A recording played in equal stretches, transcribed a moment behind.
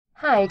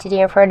Hi,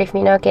 today I'm with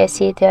me Nokia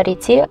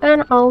C32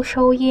 and I'll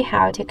show you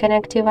how to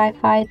connect to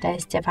Wi-Fi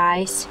this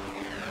device.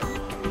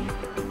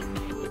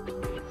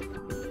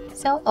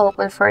 So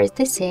open first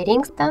the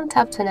settings, then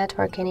tap to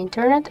network and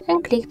internet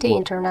and click the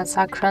internet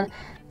section.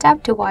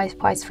 Tap the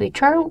Wi-Fi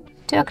switcher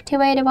to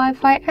activate the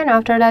Wi-Fi, and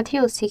after that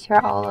you'll see here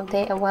all of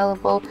the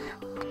available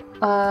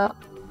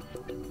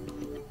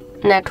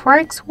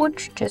networks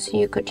which just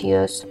you could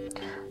use.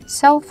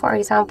 So for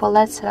example,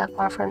 let's select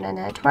one from the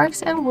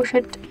networks and we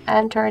should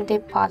enter the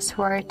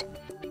password.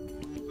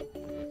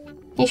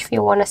 If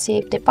you want to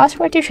save the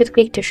password, you should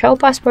click the show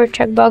password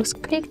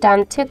checkbox, click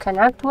done to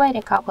connect, wait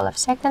a couple of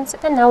seconds,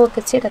 and now we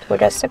can see that we're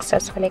just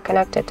successfully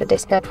connected to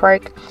this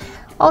network.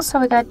 Also,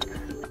 we got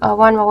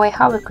one more way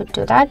how we could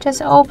do that.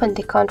 Just open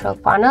the control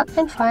panel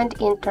and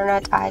find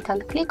internet icon.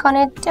 Click on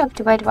it to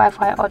activate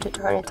Wi-Fi or to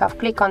turn it off.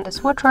 Click on the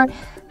switcher,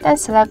 then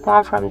select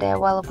one from the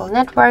available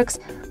networks.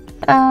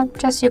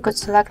 Just you could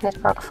select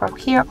network from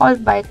here or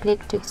by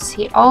click to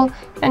see all,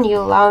 and you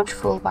launch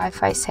full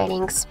Wi-Fi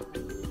settings.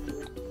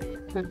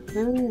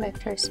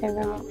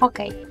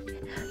 Okay,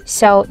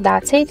 so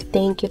that's it.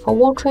 Thank you for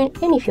watching,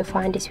 and if you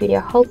find this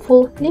video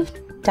helpful, leave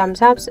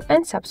thumbs up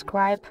and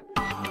subscribe.